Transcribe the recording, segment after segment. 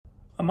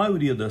A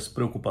maioria das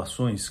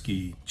preocupações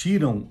que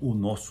tiram o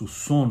nosso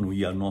sono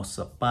e a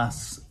nossa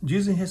paz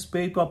dizem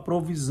respeito à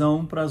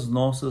provisão para as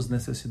nossas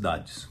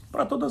necessidades,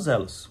 para todas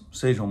elas,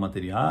 sejam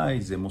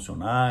materiais,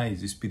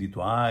 emocionais,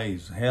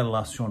 espirituais,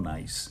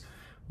 relacionais.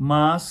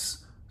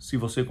 Mas, se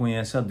você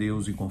conhece a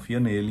Deus e confia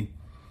nele,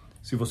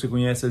 se você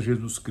conhece a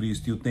Jesus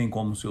Cristo e o tem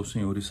como seu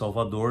Senhor e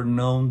Salvador,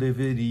 não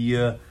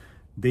deveria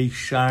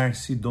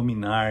deixar-se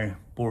dominar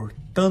por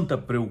tanta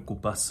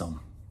preocupação,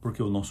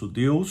 porque o nosso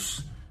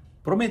Deus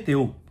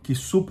prometeu que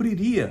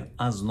supriria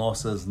as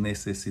nossas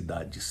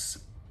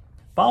necessidades.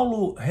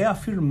 Paulo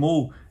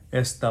reafirmou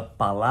esta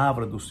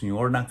palavra do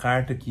Senhor na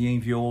carta que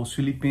enviou aos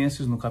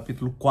Filipenses, no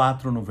capítulo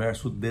 4, no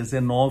verso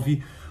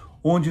 19,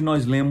 onde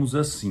nós lemos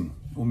assim: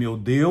 o meu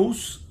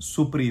Deus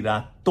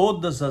suprirá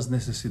todas as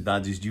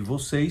necessidades de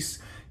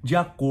vocês de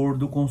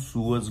acordo com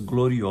suas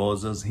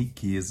gloriosas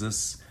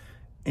riquezas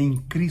em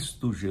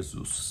Cristo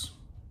Jesus.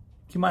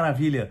 Que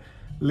maravilha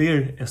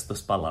ler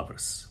estas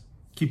palavras.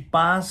 Que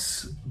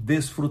paz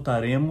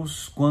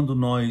desfrutaremos quando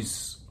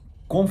nós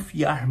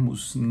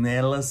confiarmos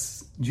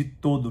nelas de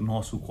todo o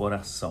nosso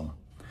coração.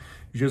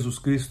 Jesus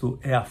Cristo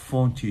é a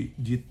fonte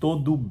de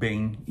todo o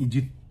bem e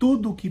de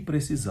tudo o que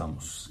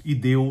precisamos. E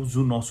Deus,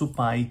 o nosso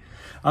Pai,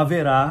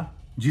 haverá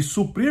de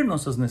suprir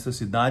nossas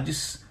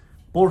necessidades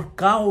por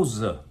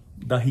causa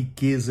da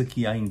riqueza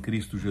que há em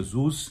Cristo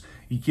Jesus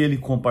e que Ele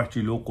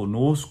compartilhou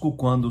conosco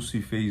quando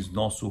se fez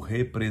nosso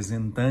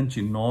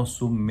representante,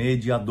 nosso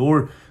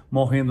mediador,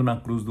 morrendo na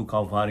cruz do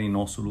Calvário em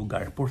nosso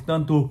lugar.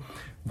 Portanto,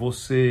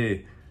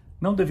 você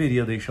não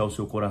deveria deixar o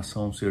seu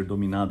coração ser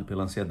dominado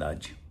pela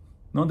ansiedade.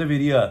 Não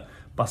deveria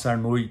passar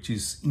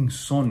noites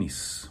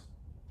insones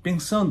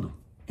pensando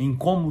em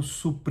como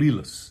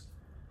supri-las.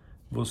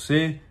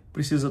 Você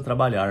precisa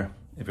trabalhar,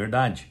 é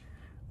verdade.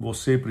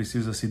 Você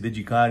precisa se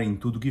dedicar em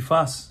tudo que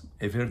faz,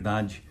 é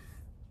verdade.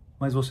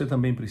 Mas você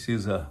também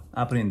precisa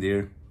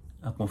aprender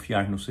a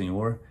confiar no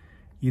Senhor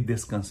e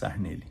descansar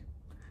nele.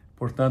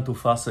 Portanto,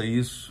 faça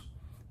isso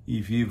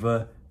e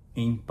viva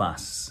em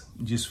paz.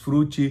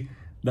 Desfrute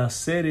da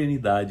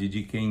serenidade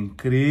de quem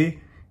crê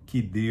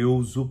que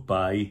Deus, o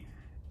Pai,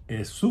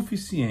 é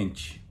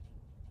suficiente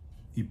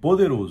e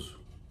poderoso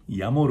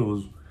e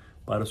amoroso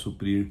para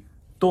suprir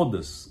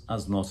todas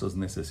as nossas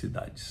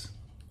necessidades.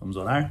 Vamos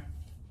orar?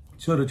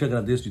 Senhor, eu te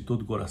agradeço de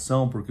todo o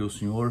coração, porque o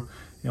Senhor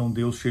é um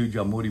Deus cheio de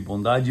amor e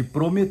bondade e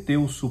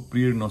prometeu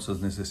suprir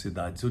nossas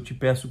necessidades. Eu te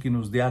peço que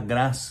nos dê a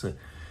graça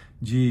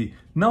de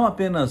não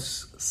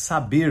apenas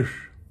saber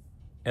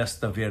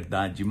esta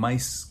verdade,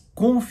 mas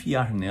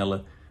confiar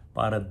nela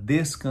para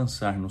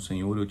descansar no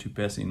Senhor. Eu te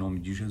peço em nome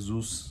de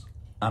Jesus.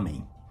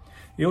 Amém.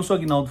 Eu sou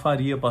Aguinaldo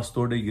Faria,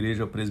 pastor da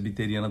Igreja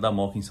Presbiteriana da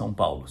Moca em São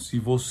Paulo. Se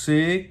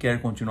você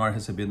quer continuar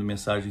recebendo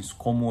mensagens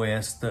como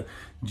esta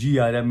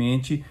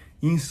diariamente,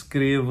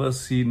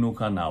 inscreva-se no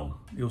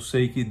canal. Eu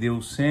sei que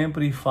Deus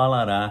sempre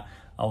falará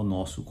ao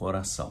nosso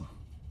coração.